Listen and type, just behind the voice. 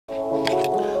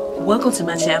Welcome to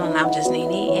my channel, and I'm just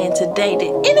Nene. And today,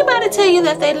 did anybody tell you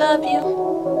that they love you?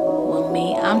 Well,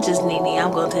 me, I'm just Nene.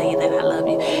 I'm going to tell you that I love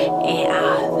you. And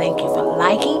I thank you for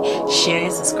liking, sharing,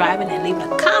 subscribing, and leaving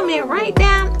a comment right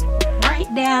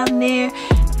down there.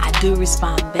 I do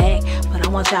respond back, but I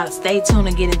want y'all to stay tuned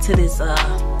and get into this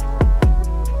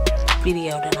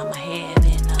video that I'm going to have.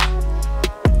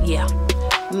 And yeah.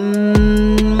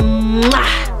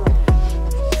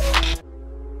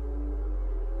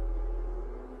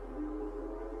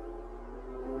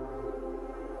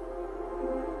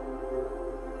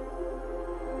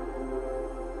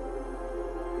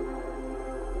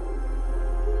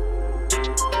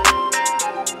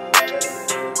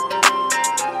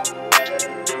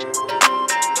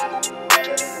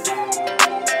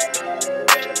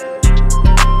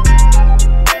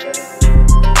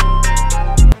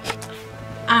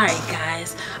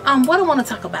 What I want to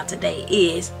talk about today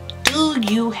is, do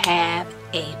you have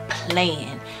a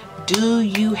plan? Do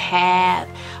you have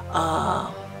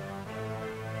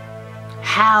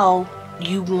how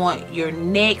you want your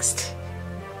next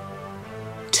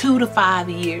 2 to 5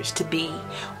 years to be?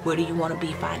 Where do you want to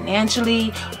be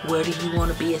financially? Where do you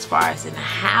want to be as far as in a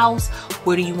house?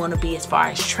 Where do you want to be as far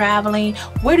as traveling?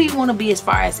 Where do you want to be as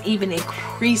far as even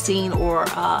increasing or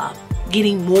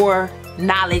getting more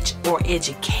knowledge or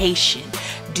education?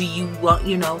 Do you want,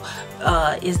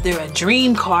 is there a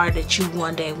dream car that you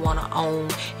one day want to own,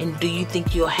 and do you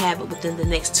think you'll have it within the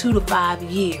next 2 to 5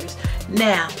 years?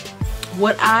 Now,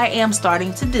 what I am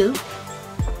starting to do,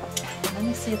 let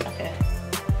me see if I can,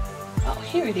 oh,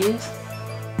 here it is,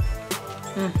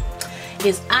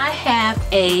 is I have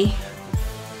a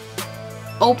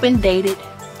open dated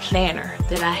planner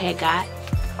that I had got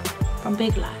from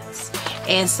Big Lots.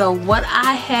 And so what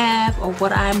I have, or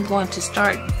what I'm going to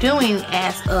start doing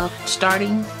as of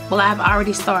starting, well, I've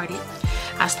already started.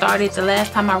 I started, the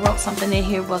last time I wrote something in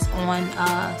here was on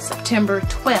September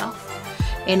 12th.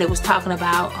 And it was talking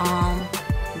about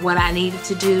what I needed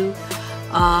to do.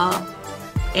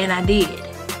 And I did.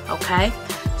 Okay.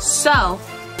 So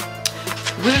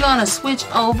we're going to switch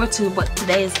over to what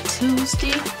today is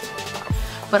Tuesday.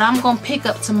 But I'm going to pick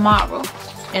up tomorrow.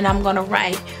 And I'm going to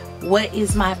write, what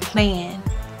is my plan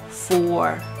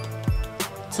for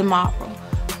tomorrow?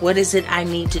 What is it I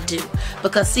need to do?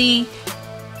 Because see,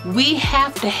 we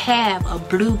have to have a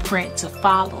blueprint to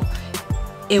follow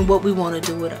in what we want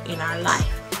to do in our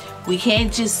life. We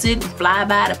can't just sit and fly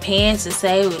by the pants and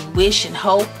say and wish and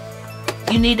hope.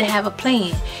 You need to have a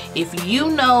plan. If you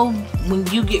know when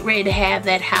you get ready to have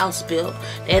that house built,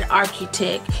 that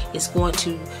architect is going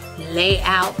to lay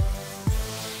out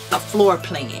a floor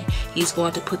plan. He's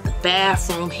going to put the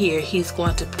bathroom here. He's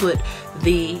going to put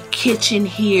the kitchen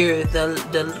here,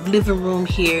 the living room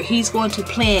here. He's going to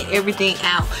plan everything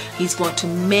out. He's going to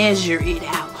measure it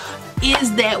out.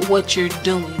 Is that what you're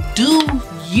doing? Do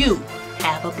you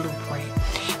have a blueprint?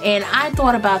 And I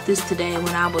thought about this today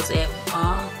when I was at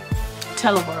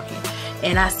teleworking,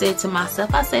 and I said to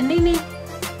myself, I said, Nene,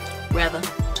 rather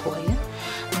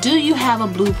Toya, do you have a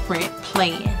blueprint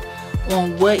plan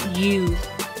on what you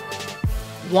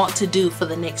want to do for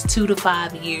the next 2 to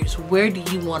 5 years? Where do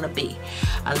you want to be?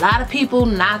 A lot of people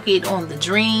knock it on the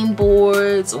dream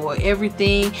boards or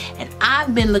everything, and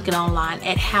I've been looking online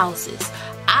at houses.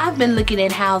 I've been looking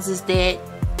at houses that,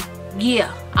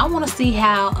 yeah, I want to see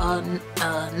how a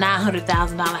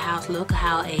 $900,000 house look,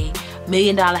 how a $1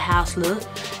 million house look,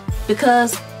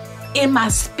 because in my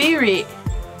spirit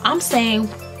I'm saying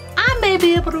I may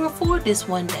be able to afford this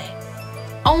one day.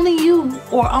 Only you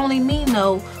or only me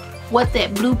know what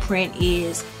that blueprint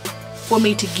is for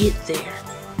me to get there.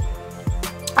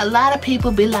 A lot of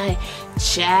people be like,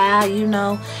 child,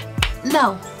 no.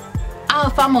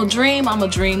 If I'm gonna dream, I'm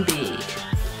gonna dream big.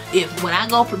 When I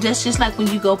go, that's just like when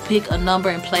you go pick a number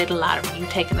and play the lottery, you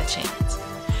taking a chance.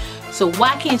 So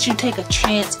why can't you take a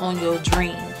chance on your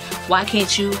dream? Why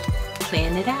can't you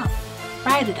plan it out?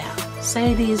 Write it out.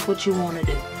 Say it is what you want to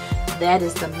do. That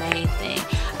is the main thing.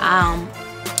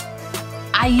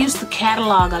 I used to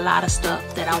catalog a lot of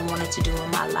stuff that I wanted to do in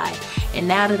my life, and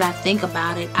now that I think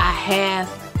about it, I have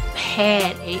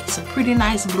had some pretty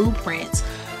nice blueprints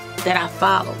that I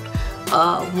followed.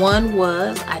 One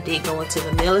was, I did go into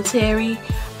the military.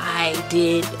 I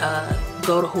did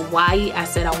go to Hawaii. I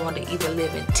said I wanted to either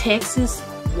live in Texas,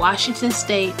 Washington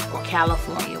State, or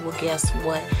California. Well, guess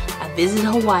what? I visited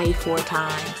Hawaii 4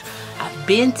 times. I've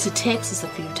been to Texas a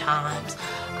few times.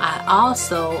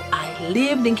 I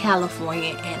lived in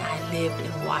California, and I lived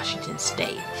in Washington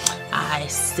State. I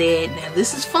said, now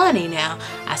this is funny now,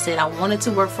 I said I wanted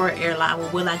to work for an airline. Well,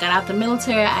 when I got out the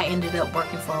military, I ended up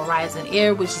working for Horizon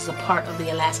Air, which is a part of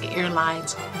the Alaska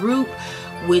Airlines group,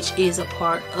 which is a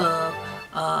part of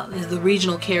is the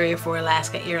regional carrier for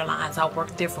Alaska Airlines. I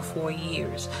worked there for 4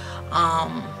 years.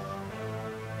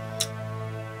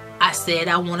 I said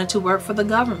I wanted to work for the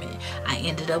government. I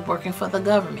ended up working for the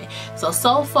government.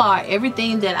 So far,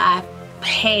 everything that I've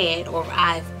had or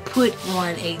I've put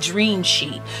on a dream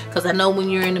sheet, because I know when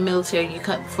you're in the military,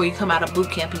 before you come out of boot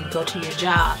camp and you go to your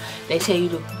job, they tell you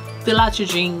to fill out your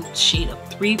dream sheet of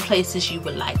 3 places you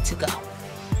would like to go.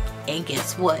 And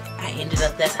guess what?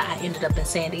 That's how I ended up in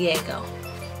San Diego.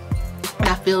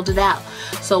 I filled it out.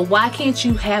 So why can't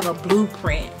you have a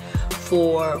blueprint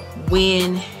for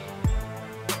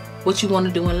what you want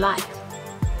to do in life?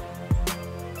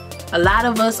 A lot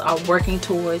of us are working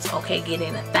towards, okay,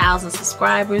 getting 1,000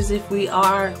 subscribers if we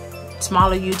are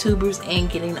smaller YouTubers, and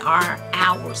getting our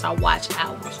hours, our watch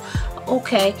hours.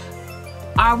 Okay,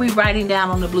 are we writing down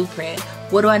on the blueprint,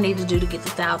 what do I need to do to get the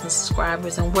 1,000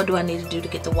 subscribers, and what do I need to do to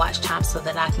get the watch time so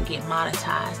that I can get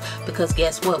monetized? Because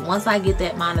guess what? Once I get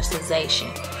that monetization,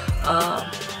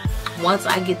 once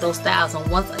I get those 1,000,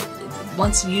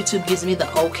 once YouTube gives me the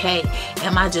okay,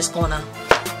 am I just gonna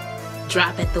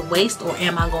drop at the waist, or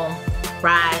am I gonna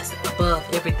rise above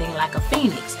everything like a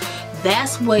phoenix?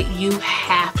 That's what you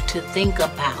have to think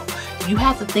about. You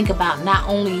have to think about not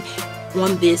only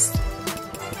on this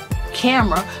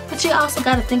camera, but you also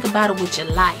got to think about it with your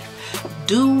life.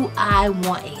 Do I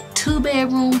want a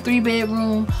 2-bedroom,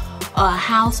 3-bedroom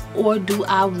house, or do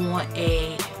I want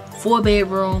a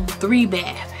 4-bedroom,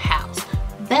 3-bath house?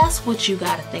 That's what you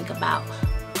got to think about.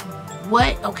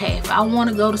 Okay, if I want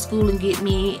to go to school and get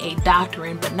me a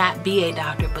doctorate, but not be a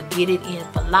doctor, but get it in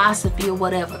philosophy or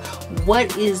whatever,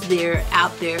 what is there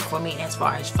out there for me as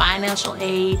far as financial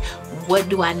aid? What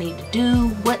do I need to do?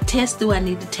 What tests do I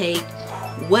need to take?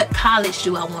 What college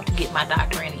do I want to get my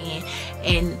doctorate in?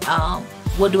 And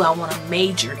what do I want to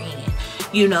major in?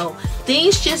 You know,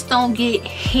 things just don't get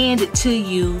handed to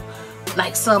you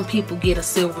like some people get a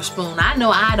silver spoon. I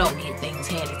know I don't get things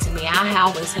handed to me. I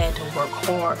always had to work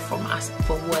hard for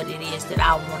what it is that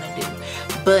I want to do.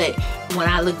 But when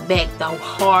I look back, the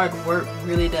hard work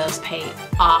really does pay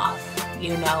off.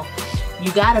 You know,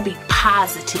 you got to be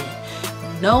positive.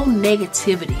 No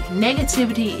negativity.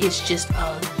 Negativity is just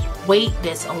a weight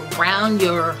that's around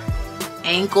your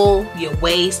ankle, your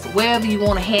waist, wherever you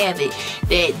want to have it,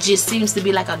 that just seems to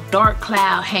be like a dark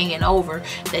cloud hanging over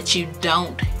that you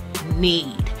don't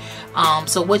need.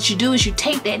 So what you do is you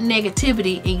take that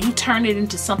negativity and you turn it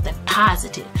into something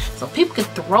positive. So people can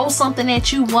throw something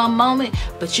at you one moment,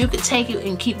 but you could take it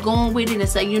and keep going with it and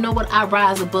say, you know what, I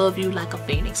rise above you like a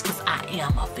phoenix, because I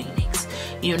am a phoenix.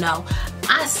 You know,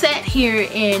 I sat here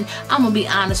and I'm gonna be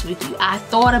honest with you, I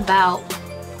thought about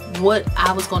what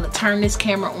I was going to turn this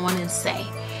camera on and say,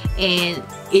 and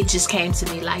it just came to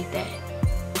me like that.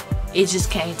 It just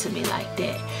came to me like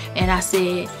that. And I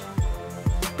said,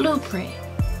 blueprint.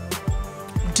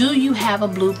 Do you have a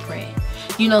blueprint?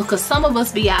 You know, because some of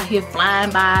us be out here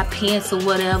flying by pants or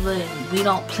whatever, and we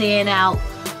don't plan out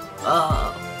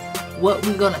what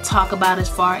we're going to talk about as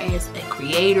far as a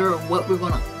creator, or what we're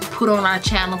going to put on our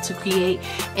channel to create.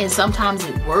 And sometimes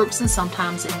it works and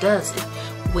sometimes it doesn't.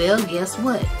 Well, guess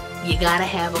what? You gotta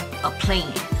have a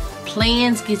plan.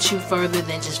 Plans get you further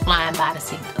than just flying by the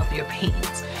seat of your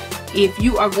pants. If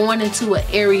you are going into an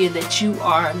area that you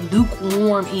are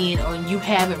lukewarm in, or you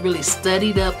haven't really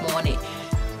studied up on it,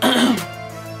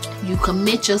 you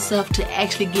commit yourself to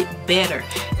actually get better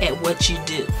at what you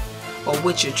do or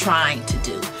what you're trying to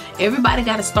do. Everybody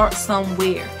got to start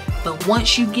somewhere, but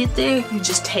once you get there, you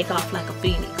just take off like a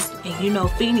phoenix. And you know,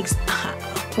 phoenix,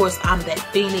 of course, I'm that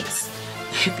phoenix.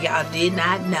 If y'all did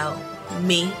not know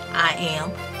me,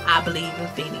 I believe in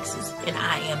phoenixes, and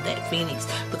I am that phoenix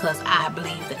because I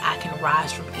believe that I can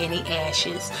rise from any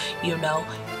ashes. You know,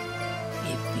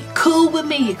 if you're cool with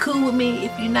me, you're cool with me.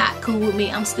 If you're not cool with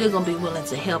me, I'm still gonna be willing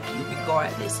to help you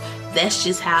regardless. That's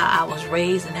just how I was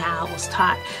raised and how I was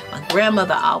taught. My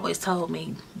grandmother always told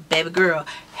me, baby girl,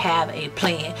 have a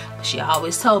plan. She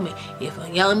always told me, if a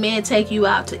young man take you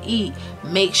out to eat,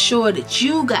 make sure that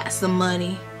you got some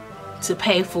money to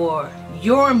pay for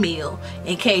your meal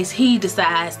in case he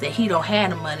decides that he don't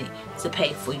have the money to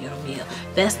pay for your meal.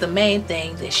 That's the main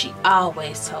thing that she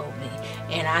always told me,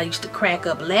 and I used to crack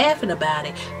up laughing about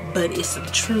it, but it's some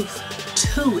truth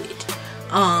to it.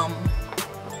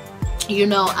 You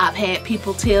know, I've had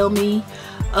people tell me,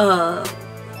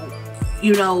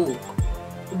 you know,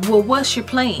 well, what's your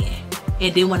plan?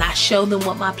 And then when I show them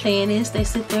what my plan is, they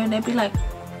sit there and they be like,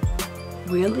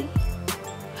 really?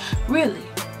 Really?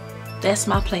 That's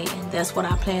my plan. That's what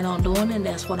I plan on doing, and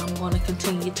that's what I'm going to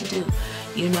continue to do.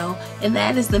 you know. And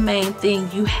that is the main thing.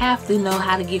 You have to know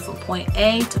how to get from point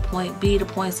A to point B to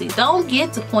point C. Don't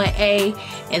get to point A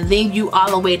and then you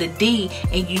all the way to D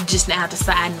and you just now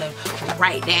deciding to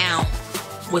write down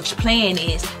what your plan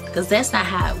is, because that's not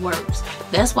how it works.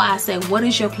 That's why I said, what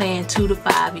is your plan 2 to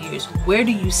 5 years? Where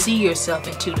do you see yourself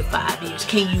in 2 to 5 years?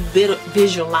 Can you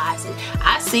visualize it?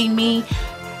 I see me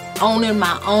owning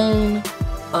my own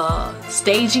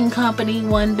staging company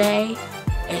one day,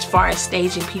 as far as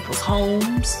staging people's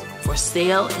homes for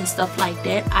sale and stuff like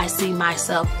that. I see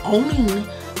myself owning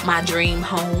my dream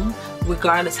home,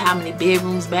 regardless how many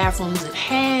bedrooms, bathrooms it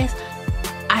has.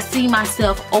 I see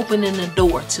myself opening the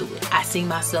door to it. I see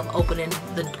myself opening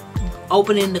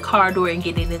the car door and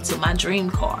getting into my dream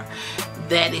car.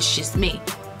 That is just me.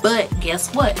 But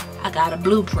guess what? I got a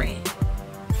blueprint.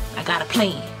 I got a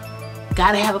plan.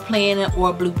 Gotta have a plan or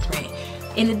a blueprint.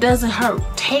 And it doesn't hurt.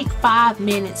 Take 5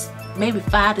 minutes, maybe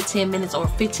 5 to 10 minutes or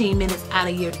 15 minutes out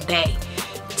of your day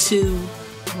to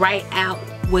write out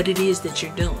what it is that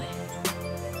you're doing.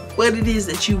 What it is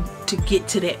that to get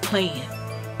to that plan.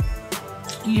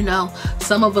 You know,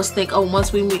 some of us think, oh,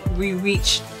 once we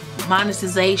reach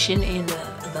monetization and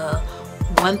the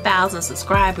 1,000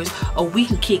 subscribers, oh, we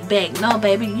can kick back. No,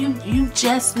 baby, you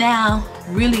just now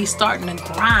really starting to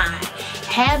grind.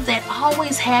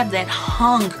 Always have that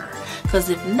hunger,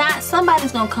 because if not,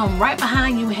 somebody's gonna come right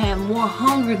behind you and have more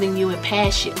hunger than you and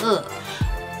pass you up.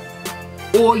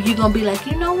 Or you're gonna be like,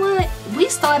 you know what, we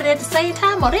started at the same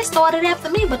time, or they started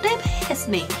after me but they passed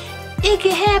me. It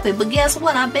can happen, but guess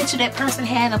what? I bet you that person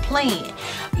had a plan.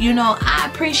 You know, I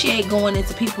appreciate going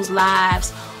into people's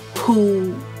lives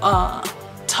who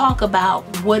talk about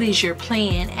what is your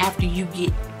plan after you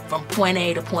get from point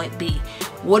A to point B.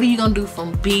 What are you going to do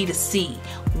from B to C?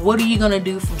 What are you going to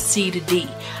do from C to D?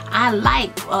 I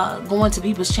like going to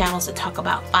people's channels to talk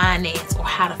about finance, or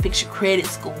how to fix your credit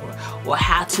score, or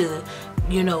how to,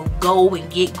 you know, go and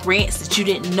get grants that you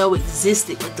didn't know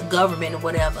existed with the government or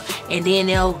whatever. And then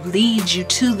they'll lead you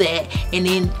to that. And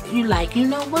then you're like, you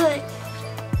know what?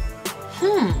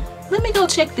 Let me go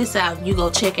check this out. You go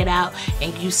check it out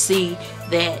and you see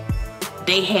that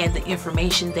they had the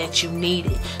information that you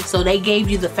needed. So they gave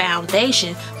you the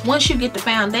foundation. Once you get the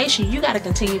foundation, you got to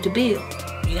continue to build.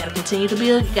 You got to continue to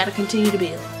build. You got to continue to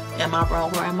build. Am I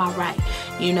wrong or am I right?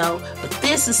 You know, but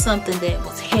this is something that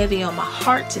was heavy on my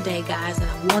heart today, guys, and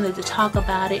I wanted to talk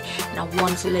about it, and I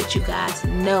wanted to let you guys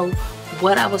know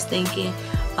what I was thinking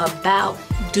about.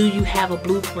 Do you have a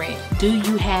blueprint? Do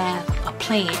you have a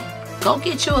plan? Go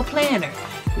get you a planner.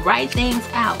 Write things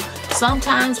out.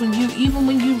 Sometimes when and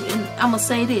I'm gonna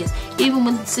say this, even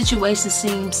when situations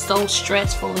seem so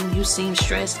stressful and you seem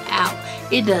stressed out,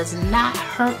 it does not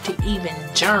hurt to even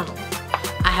journal.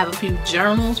 I have a few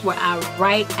journals where I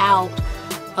write out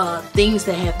things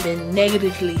that have been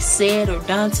negatively said or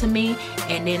done to me,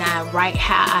 and then I write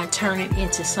how I turn it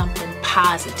into something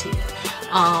positive.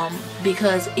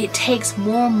 Because it takes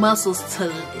more muscles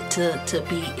to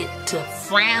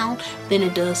frown than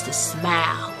it does to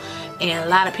smile. And a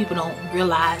lot of people don't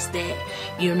realize that,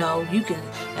 you know, you can,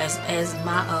 as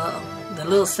my the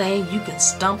little saying, you can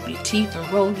stump your teeth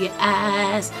and roll your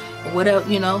eyes or whatever,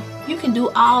 you know, you can do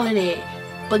all of that.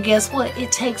 But guess what?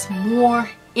 It takes more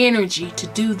energy to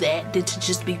do that than to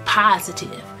just be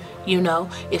positive. You know,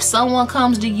 if someone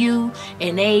comes to you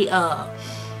and they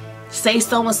say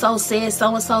so-and-so said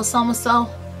so-and-so, so-and-so,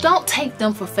 don't take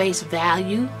them for face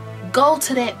value. Go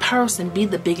to that person, be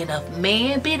the big enough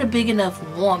man, be the big enough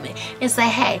woman, and say,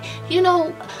 hey, you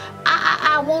know,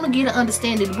 I want to get an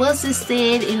understanding. Was this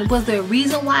said, and was there a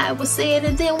reason why it was said?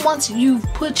 And then once you've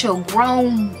put your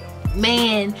grown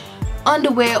man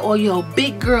underwear or your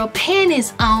big girl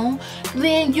panties on,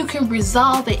 then you can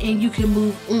resolve it and you can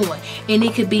move on. And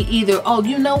it could be either, oh,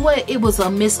 you know what, it was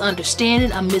a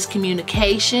misunderstanding, a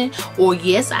miscommunication, or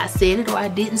yes, I said it or I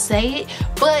didn't say it,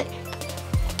 but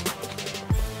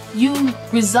you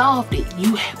resolved it,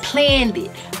 you planned it.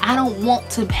 I don't want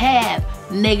to have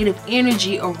negative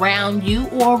energy around you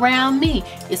or around me.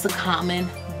 It's a common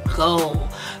goal.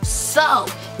 So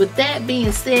with that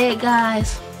being said,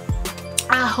 guys,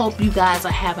 I hope you guys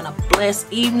are having a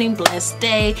blessed evening, blessed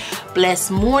day,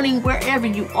 blessed morning, wherever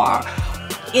you are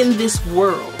in this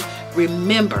world.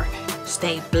 Remember,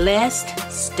 stay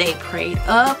blessed, stay prayed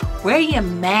up, wear your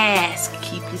mask,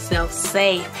 keep yourself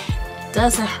safe.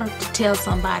 Doesn't hurt to tell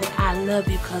somebody I love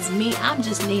you, because me, I'm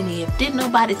just Nene. If didn't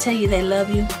nobody tell you they love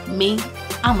you, me,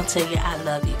 I'm gonna tell you I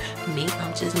love you. Me,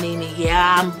 I'm just Nene.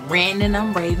 Yeah, I'm ranting and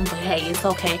I'm raving, but hey, it's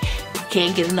okay. You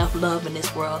can't get enough love in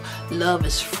this world. Love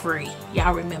is free.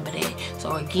 Y'all remember that.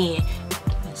 So again,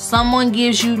 When someone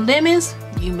gives you lemons,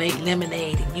 you make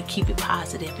lemonade and you keep it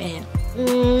positive. And